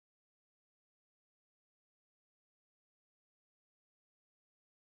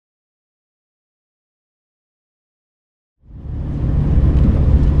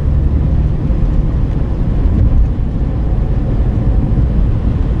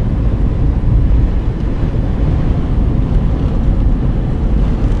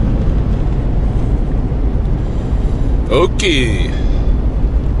Okay.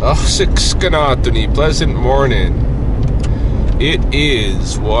 Skanatuni, pleasant morning. It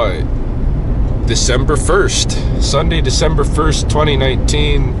is what? December 1st. Sunday, December 1st,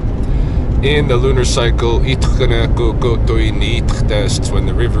 2019. In the lunar cycle, when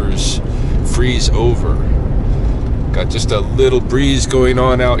the rivers freeze over. Got just a little breeze going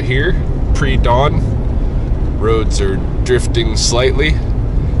on out here, pre-dawn. Roads are drifting slightly.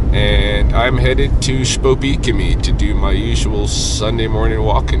 And I'm headed to Sspopiikimi to do my usual Sunday morning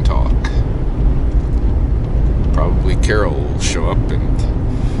walk and talk. Probably Carol will show up,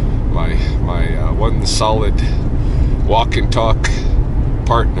 and my one solid walk and talk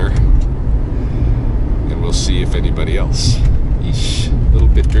partner. And we'll see if anybody else. Eesh, a little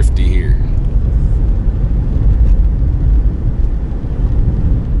bit drifty here.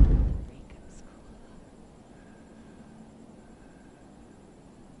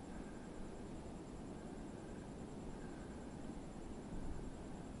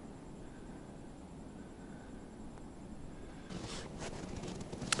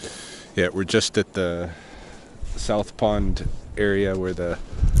 Yeah, we're just at the South Pond area where the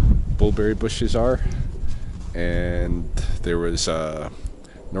bullberry bushes are, and there was a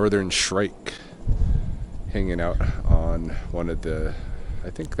northern shrike hanging out on one of the, I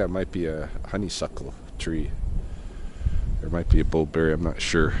think that might be a honeysuckle tree. There might be a bullberry, I'm not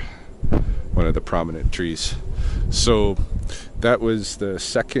sure. One of the prominent trees. So that was the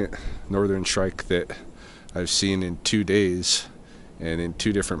second northern shrike that I've seen in 2 days. And in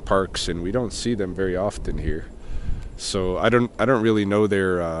 2 different parks, and we don't see them very often here. So I don't really know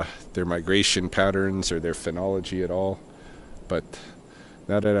their migration patterns or their phenology at all. But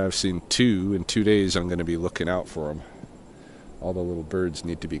now that I've seen 2 in 2 days, I'm going to be looking out for them. All the little birds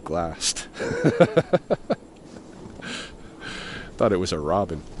need to be glassed. Thought it was a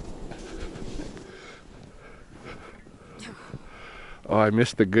robin. Oh, I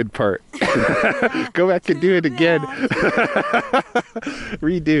missed the good part. Go back and do it again.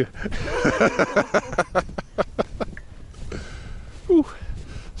 Redo. Whew.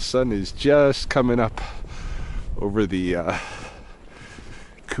 Sun is just coming up over the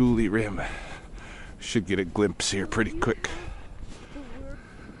coulee rim. Should get a glimpse here pretty quick.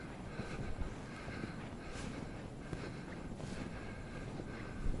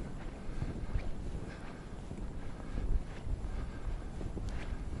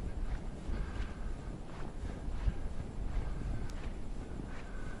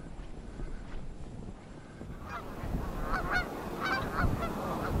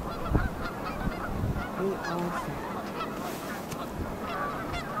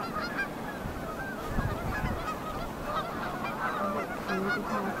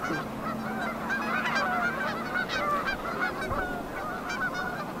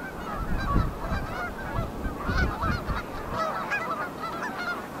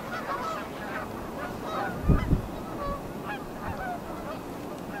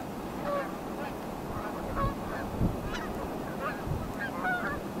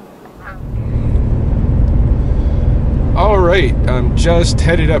 Alright, I'm just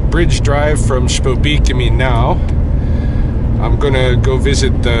headed up Bridge Drive from Sspopiikimi now. I'm gonna go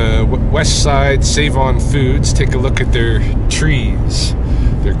visit the west side Save On Foods, take a look at their trees,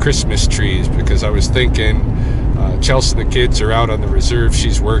 their Christmas trees, because I was thinking Chelsea and the kids are out on the reserve,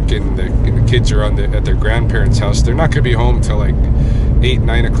 she's working, and the kids are at their grandparents' house. They're not gonna be home till like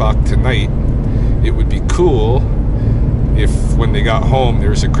 8-9 o'clock tonight. It would be cool if when they got home there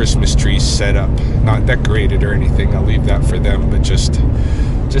was a Christmas tree set up, not decorated or anything. I'll leave that for them, but just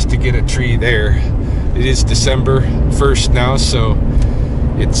to get a tree there. It is December 1st now, so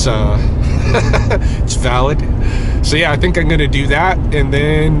it's it's valid. So yeah, I think I'm gonna do that, and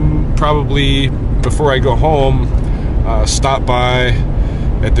then probably before I go home, stop by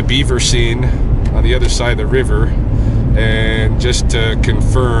at the beaver scene on the other side of the river, and just to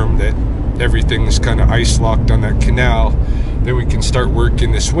confirm that everything's kind of ice locked on that canal. Then we can start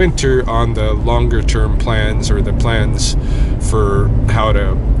working this winter on the longer term plans, or the plans for how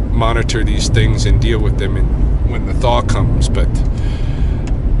to monitor these things and deal with them when the thaw comes. But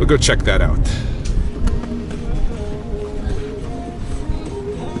we'll go check that out.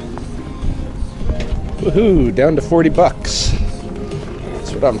 Woohoo, down to 40 bucks.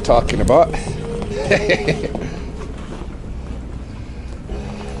 That's what I'm talking about.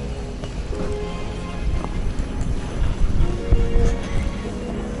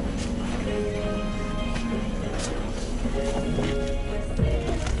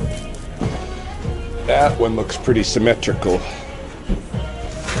 That one looks pretty symmetrical.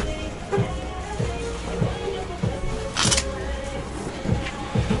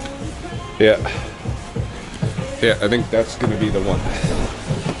 Yeah. Yeah, I think that's gonna be the one.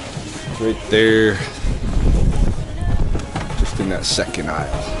 Right there. Just in that second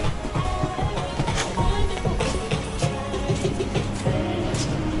aisle.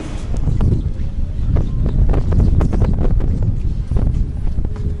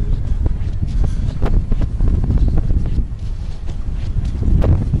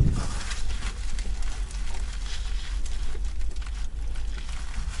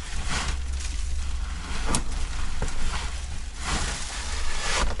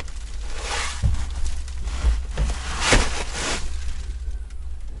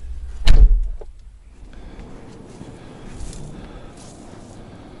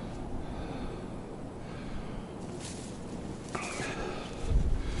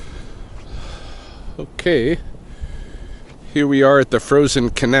 Okay, here we are at the frozen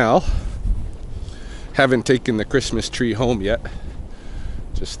canal. Haven't taken the Christmas tree home yet.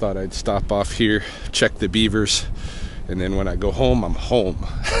 Just thought I'd stop off here, check the beavers, and then when I go home, I'm home.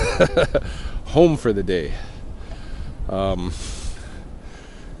 Home for the day.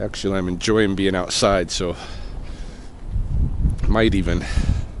 Actually, I'm enjoying being outside, so might even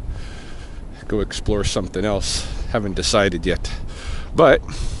go explore something else. Haven't decided yet. But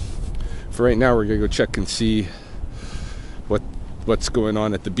for right now, we're gonna go check and see what's going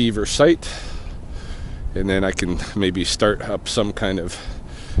on at the beaver site, and then I can maybe start up some kind of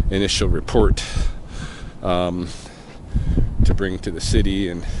initial report to bring to the city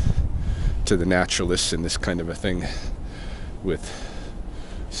and to the naturalists and this kind of a thing, with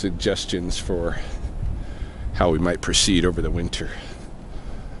suggestions for how we might proceed over the winter.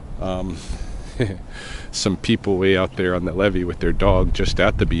 Some people way out there on the levee with their dog just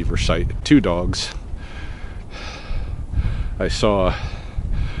at the beaver site. 2 dogs. I saw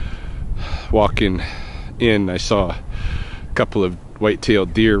walking in, I saw a couple of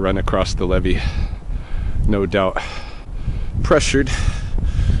white-tailed deer run across the levee. No doubt pressured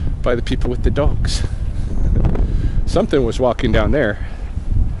by the people with the dogs. Something was walking down there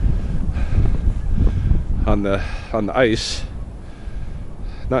on the ice.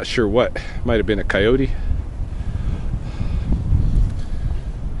 Not sure what. Might have been a coyote.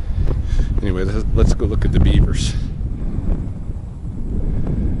 Anyway, let's go look at the beavers.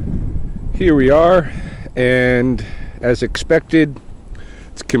 Here we are, and as expected,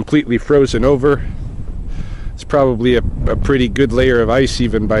 it's completely frozen over. It's probably a pretty good layer of ice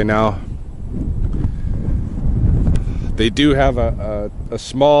even by now. They do have a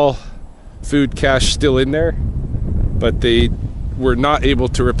small food cache still in there, but they were not able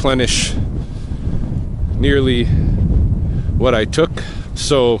to replenish nearly what I took,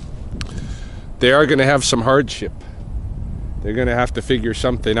 so they are going to have some hardship. They're going to have to figure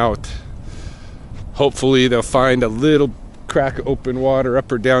something out. Hopefully they'll find a little crack of open water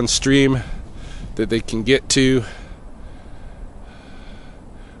up or downstream that they can get to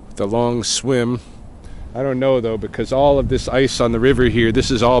with a long swim. I don't know though, because all of this ice on the river here, this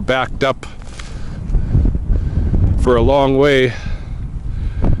is all backed up for a long way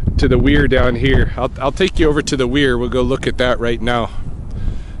to the weir down here. I'll take you over to the weir. We'll go look at that right now,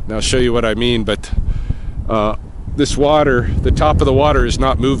 and I'll show you what I mean. But this water, the top of the water is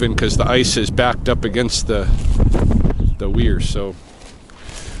not moving because the ice is backed up against the weir. So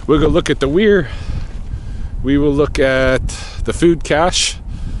we'll go look at the weir. We will look at the food cache,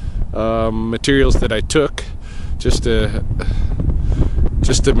 materials that I took, just to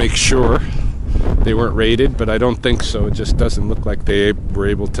make sure they weren't raided, but I don't think so. It just doesn't look like they were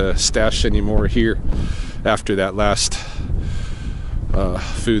able to stash any more here after that last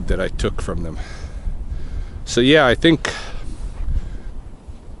food that I took from them. So yeah, I think,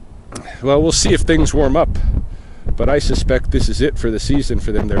 well, we'll see if things warm up, but I suspect this is it for the season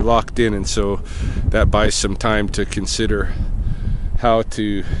for them. They're locked in, and so that buys some time to consider how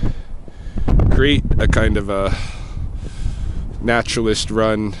to create a kind of a naturalist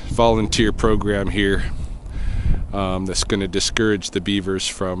run volunteer program here that's going to discourage the beavers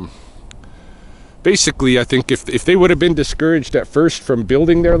from, basically, I think if they would have been discouraged at first from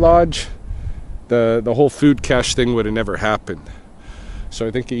building their lodge, the whole food cache thing would have never happened. So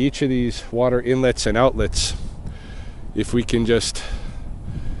I think each of these water inlets and outlets, if we can just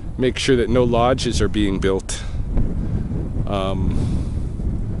make sure that no lodges are being built,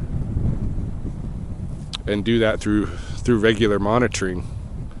 and do that through regular monitoring,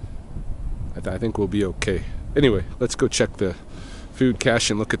 I think we'll be okay. Anyway, let's go check the food cache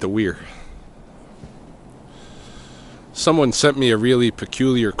and look at the weir. Someone sent me a really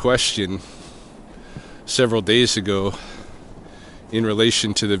peculiar question several days ago in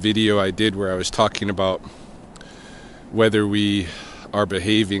relation to the video I did where I was talking about whether we are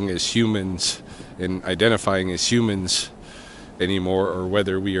behaving as humans and identifying as humans anymore, or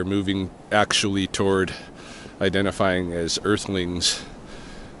whether we are moving actually toward identifying as earthlings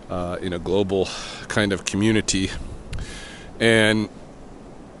in a global kind of community. And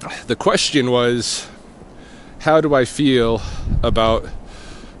the question was, how do I feel about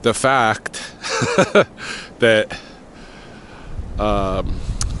the fact that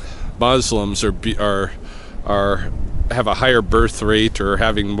Muslims have a higher birth rate, or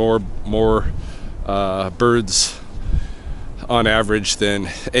having more birds on average than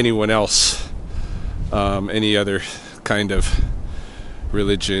anyone else, any other kind of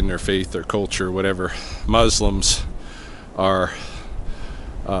religion or faith or culture, whatever. Muslims are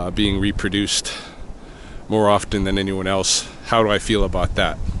being reproduced more often than anyone else. How do I feel about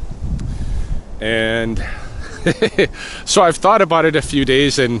that? And so I've thought about it a few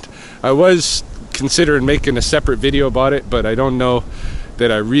days, and I was considering making a separate video about it, but I don't know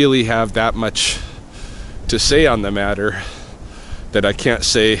that I really have that much to say on the matter that I can't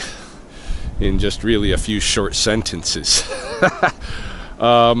say in just really a few short sentences.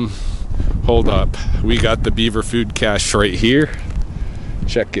 Hold up, we got the beaver food cache right here.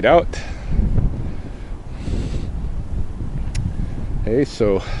 Check it out. Okay,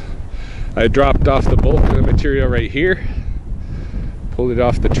 so I dropped off the bulk of the material right here, pulled it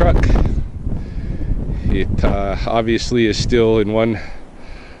off the truck. It obviously is still in one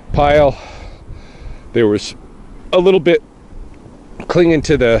pile. There was a little bit clinging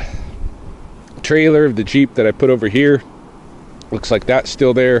to the trailer of the Jeep that I put over here. Looks like that's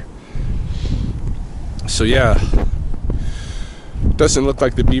still there. So yeah, doesn't look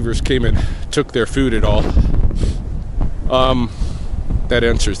like the beavers came and took their food at all. That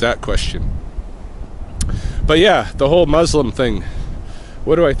answers that question. But yeah, the whole Muslim thing,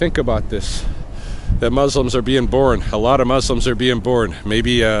 what do I think about this? That Muslims are being born. A lot of Muslims are being born.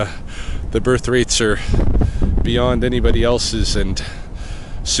 Maybe the birth rates are beyond anybody else's, and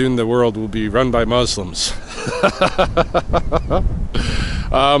soon the world will be run by Muslims.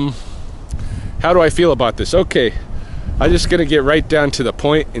 How do I feel about this? Okay, I'm just gonna get right down to the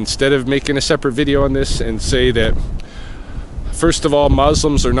point instead of making a separate video on this, and say that first of all,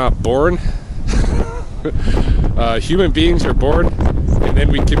 Muslims are not born. Human beings are born, and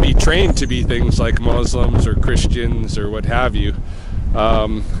then we can be trained to be things like Muslims or Christians or what have you.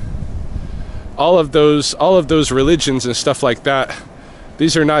 All of those religions and stuff like that,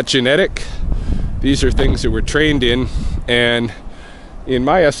 these are not genetic. These are things that we're trained in, and in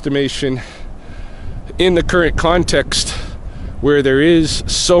my estimation, in the current context where there is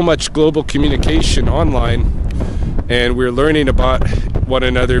so much global communication online, and we're learning about one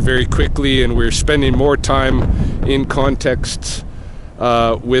another very quickly, and we're spending more time in contexts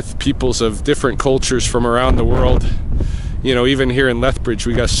with peoples of different cultures from around the world. You know, even here in Lethbridge,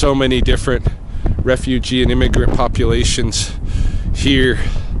 we got so many different refugee and immigrant populations here,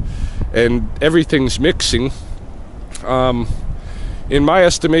 and everything's mixing. In my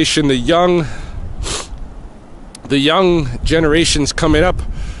estimation, the young generations coming up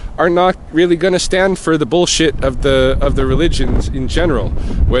are not really going to stand for the bullshit of the religions in general,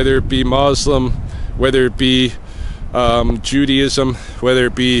 whether it be Muslim, whether it be Judaism, whether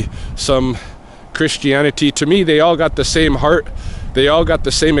it be some Christianity. To me, they all got the same heart. They all got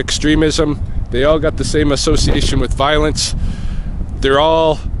the same extremism. They all got the same association with violence. They're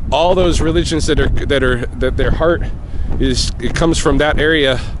all those religions that their heart is, it comes from that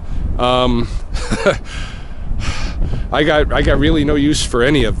area. I got really no use for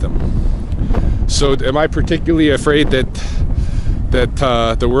any of them. So am I particularly afraid that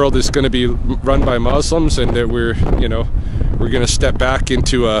the world is going to be run by Muslims, and that we're going to step back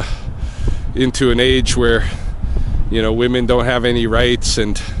into an age where women don't have any rights,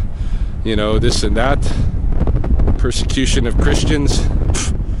 and this and that, persecution of Christians?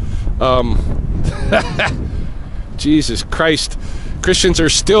 Jesus Christ, Christians are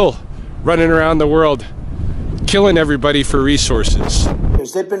still running around the world killing everybody for resources.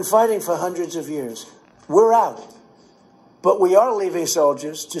 They've been fighting for hundreds of years. We're out. But we are leaving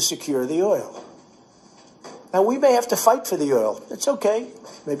soldiers to secure the oil. Now, we may have to fight for the oil. It's okay.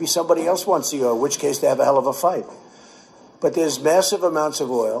 Maybe somebody else wants the oil, in which case they have a hell of a fight. But there's massive amounts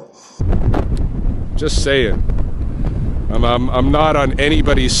of oil. Just saying. I'm not on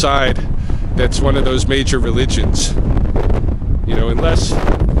anybody's side that's one of those major religions. Unless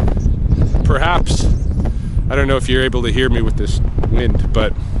perhaps, I don't know if you're able to hear me with this wind,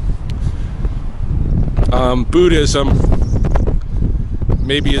 but Buddhism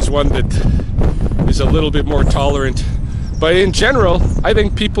maybe is one that is a little bit more tolerant. But in general, I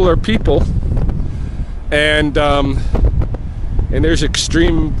think people are people. And And there's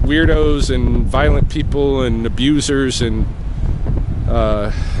extreme weirdos and violent people and abusers, and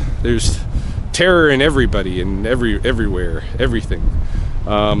there's terror in everybody and everywhere, everything.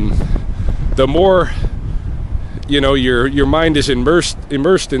 The more, you know, your mind is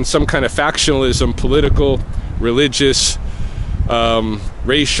immersed in some kind of factionalism, political, religious,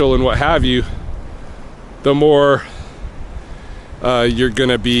 racial, and what have you, the more you're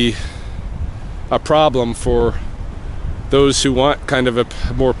gonna be a problem for those who want kind of a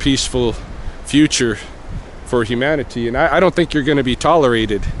more peaceful future for humanity. And I don't think you're going to be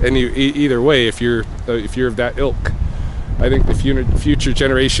tolerated either way if you're of that ilk. I think the future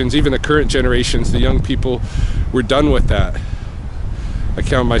generations, even the current generations, the young people, we're done with that. I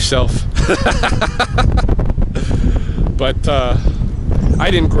count myself. But I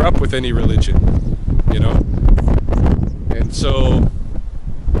didn't grow up with any religion, you know, and so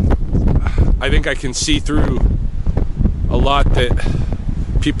I think I can see through a lot that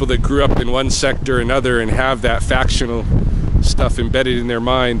people that grew up in one sector or another and have that factional stuff embedded in their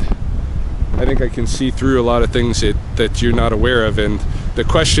mind. I think I can see through a lot of things that you're not aware of. And the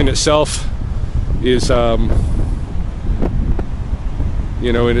question itself is,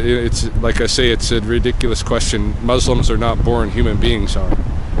 you know, it's like I say, it's a ridiculous question. Muslims are not born, human beings are.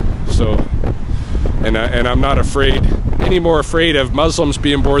 So, and I'm not afraid, any more afraid of Muslims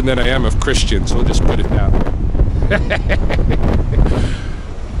being born than I am of Christians. We'll just put it that way.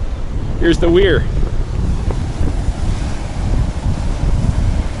 Here's the weir.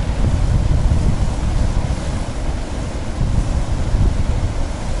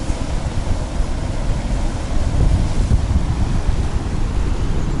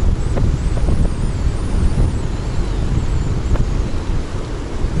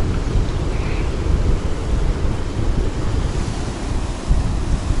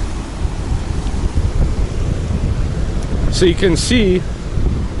 So you can see,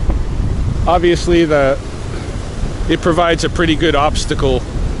 obviously, it provides a pretty good obstacle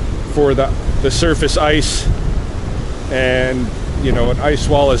for the surface ice, and you know, an ice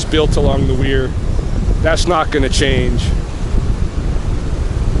wall is built along the weir. That's not going to change.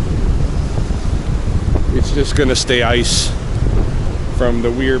 It's just going to stay ice from the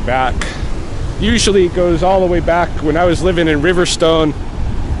weir back. Usually it goes all the way back. When I was living in Riverstone,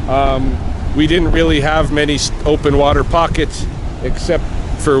 we didn't really have many open water pockets except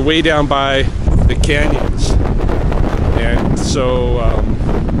for way down by the canyons, and so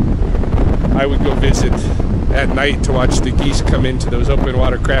I would go visit at night to watch the geese come into those open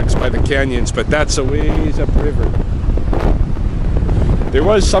water cracks by the canyons, but that's a ways upriver. There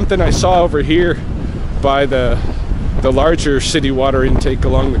was something I saw over here by the larger city water intake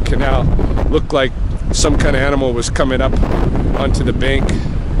along the canal. Looked like some kind of animal was coming up onto the bank.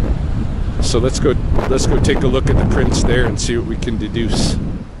 So let's go take a look at the prints there and see what we can deduce.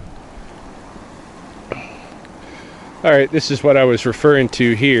 All right, this is what I was referring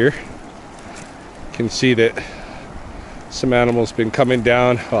to here. You can see that some animals been coming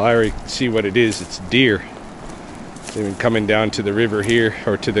down. Well, I already see what it is. It's deer. They've been coming down to the river here,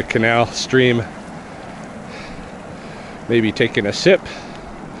 or to the canal stream. Maybe taking a sip.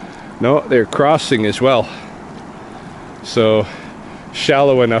 No, they're crossing as well. So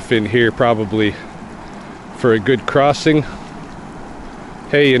shallow enough in here probably for a good crossing.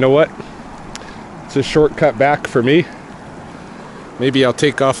 Hey, you know what? It's a shortcut back for me. Maybe I'll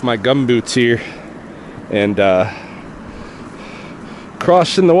take off my gumboots here and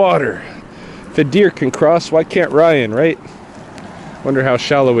cross in the water. If a deer can cross, why can't Ryan, right? Wonder how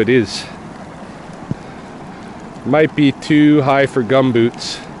shallow it is. Might be too high for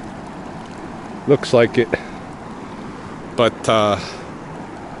gumboots. Looks like it. But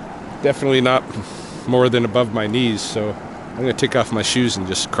definitely not more than above my knees, so I'm gonna take off my shoes and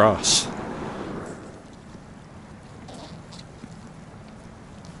just cross.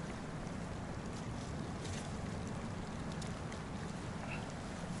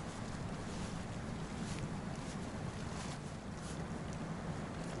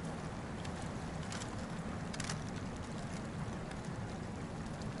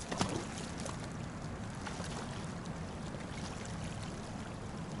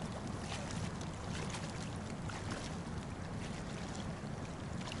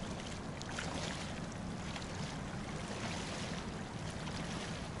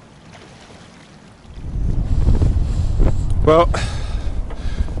 Well,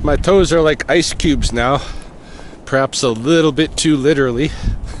 my toes are like ice cubes now, perhaps a little bit too literally.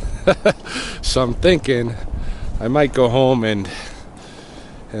 So I'm thinking I might go home and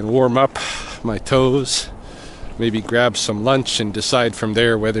warm up my toes, maybe grab some lunch and decide from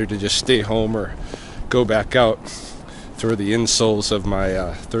there whether to just stay home or go back out. throw the insoles of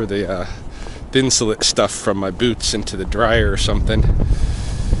my, throw the Thinsulate stuff from my boots into the dryer or something.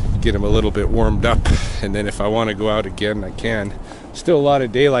 Get them a little bit warmed up, and then if I want to go out again, I can. Still a lot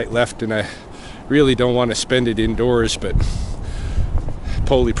of daylight left, and I really don't want to spend it indoors, but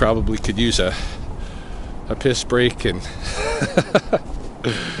Polly probably could use a piss break, and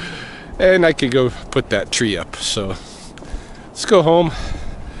and I could go put that tree up. So let's go home,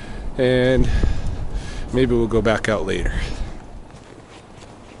 and maybe we'll go back out later.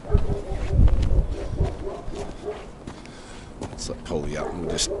 Let's let Polly out and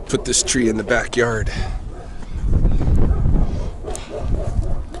just put this tree in the backyard.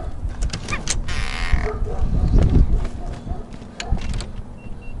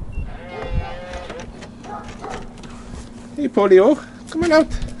 Hey, Polio, come on out.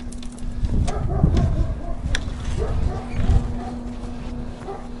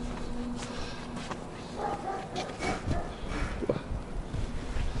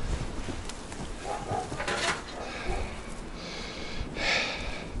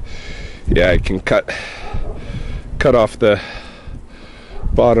 Yeah, I can cut off the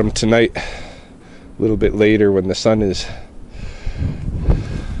bottom tonight a little bit later when the sun is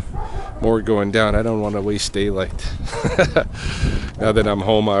more going down. I don't want to waste daylight. Now that I'm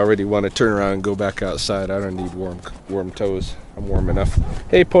home, I already want to turn around and go back outside. I don't need warm toes. I'm warm enough.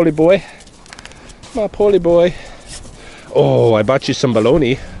 Hey, Polly boy. Come on, Polly boy. Oh, I bought you some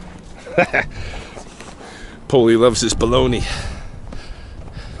bologna. Polly loves his bologna.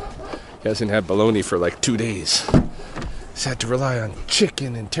 He hasn't had bologna for like 2 days. He's had to rely on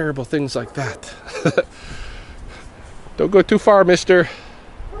chicken and terrible things like that. Don't go too far, mister.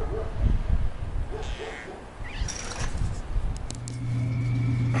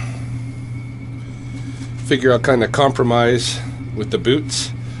 Figure I'll kind of compromise with the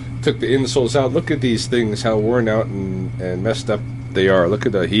boots. Took the insoles out. Look at these things, how worn out and messed up they are. Look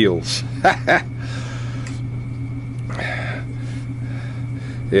at the heels.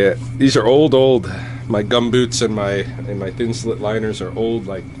 Yeah, these are old. My gum boots and my Thinsulate liners are old,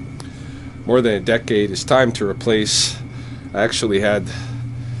 like more than a decade. It's time to replace. I actually had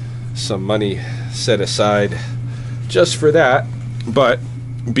some money set aside just for that, but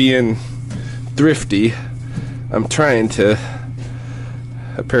being thrifty, I'm trying to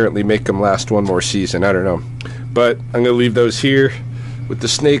apparently make them last one more season. I don't know. But I'm going to leave those here with the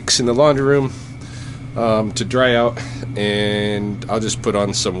snakes in the laundry room to dry out, and I'll just put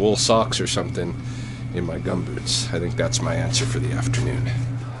on some wool socks or something in my gum boots. I think that's my answer for the afternoon.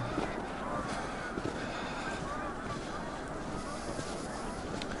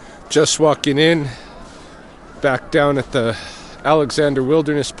 Just walking in, back down at the Alexander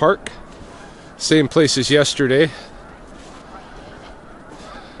Wilderness Park. Same place as yesterday.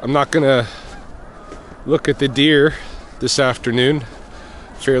 I'm not gonna look at the deer this afternoon.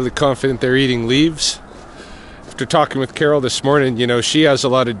 Fairly confident they're eating leaves. After talking with Carol this morning, you know, she has a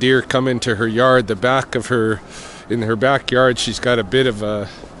lot of deer come into her yard. The back of her, in her backyard, she's got a bit of a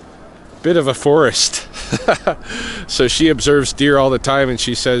forest. So she observes deer all the time, and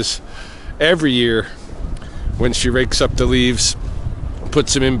she says every year when she rakes up the leaves,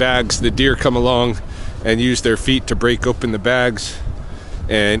 puts them in bags, the deer come along and use their feet to break open the bags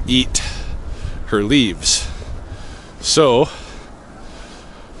and eat her leaves. So,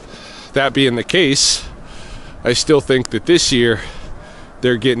 that being the case, I still think that this year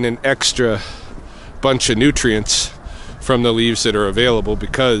they're getting an extra bunch of nutrients from the leaves that are available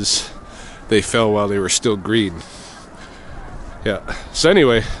because they fell while they were still green. Yeah, so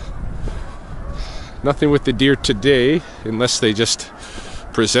anyway, nothing with the deer today unless they just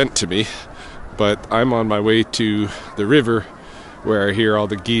present to me, but I'm on my way to the river where I hear all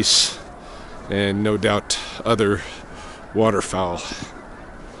the geese and no doubt other waterfowl.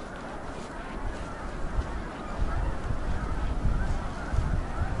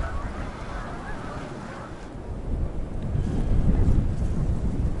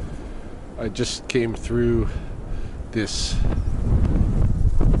 I just came through this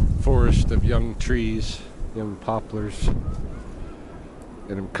forest of young trees, young poplars,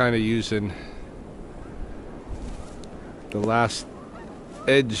 and I'm kind of using the last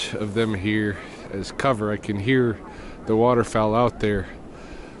edge of them here as cover. I can hear the waterfowl out there.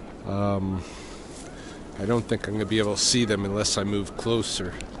 I don't think I'm going to be able to see them unless I move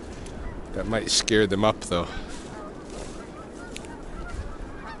closer. That might scare them up though.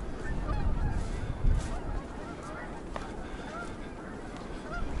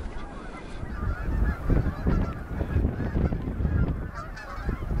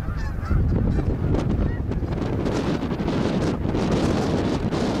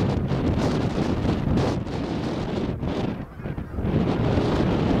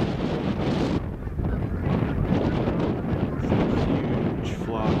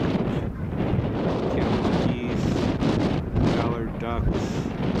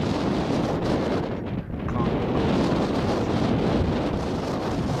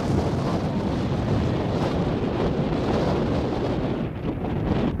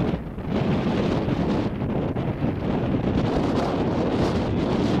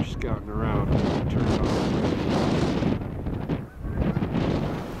 Scouting around, turn it on.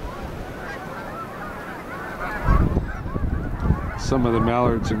 Some of the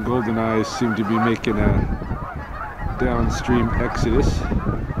mallards and golden eyes seem to be making a downstream exodus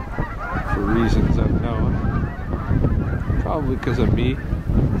for reasons unknown. Probably because of me.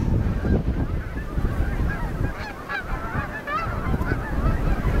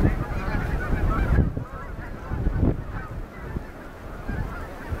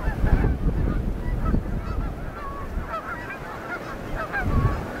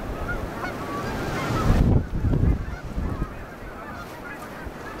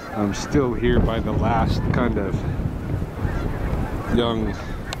 I'm still here by the last kind of young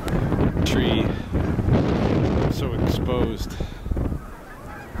tree, so exposed.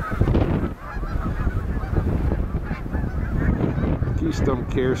 Geese don't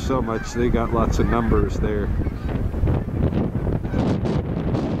care so much, they got lots of numbers there.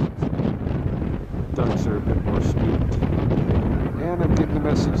 Ducks are a bit more spooked. And I'm getting the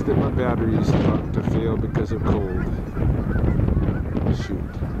message that my battery is about to fail because of cold. Shoot.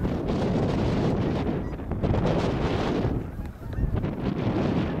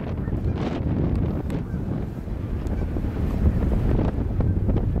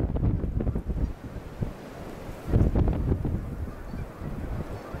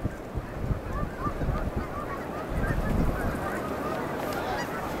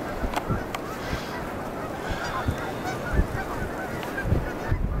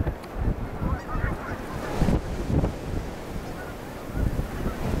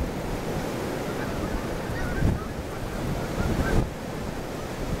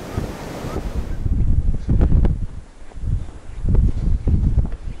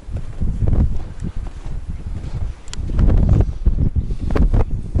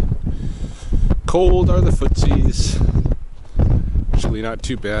 Cold are the footsies. Actually not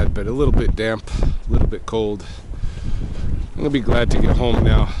too bad, but a little bit damp, a little bit cold. I'm gonna be glad to get home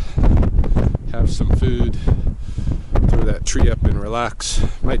now, have some food, throw that tree up and relax.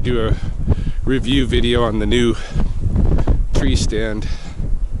 Might do a review video on the new tree stand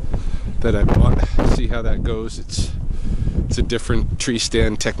that I bought, see how that goes. It's a different tree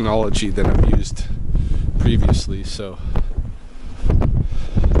stand technology than I've used previously, so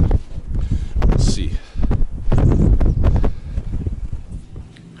see.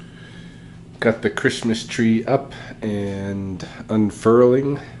 Got the Christmas tree up and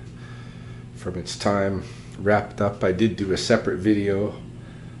unfurling from its time wrapped up. I did do a separate video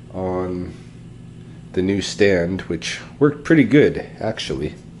on the new stand, which worked pretty good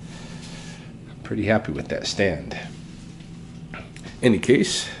actually. I'm pretty happy with that stand. Any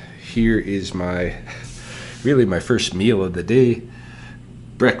case, here is really my first meal of the day.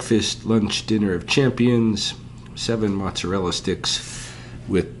 Breakfast, lunch, dinner of champions, 7 mozzarella sticks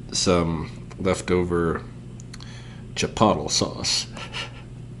with some leftover chipotle sauce.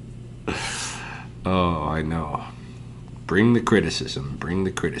 Oh, I know. Bring the criticism, bring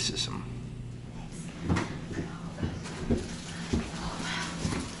the criticism.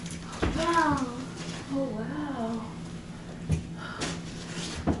 Wow. Oh, wow.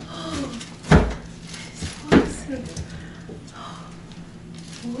 Oh, that's awesome.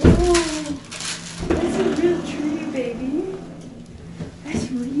 Whoa, that's a real tree, baby. That's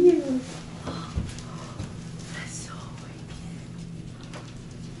real. That's so wicked.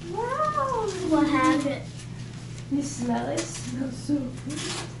 Wow. What happened? You smell it? It smells so good.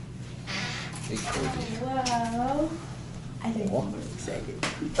 Oh, wow. I think I'm more excited.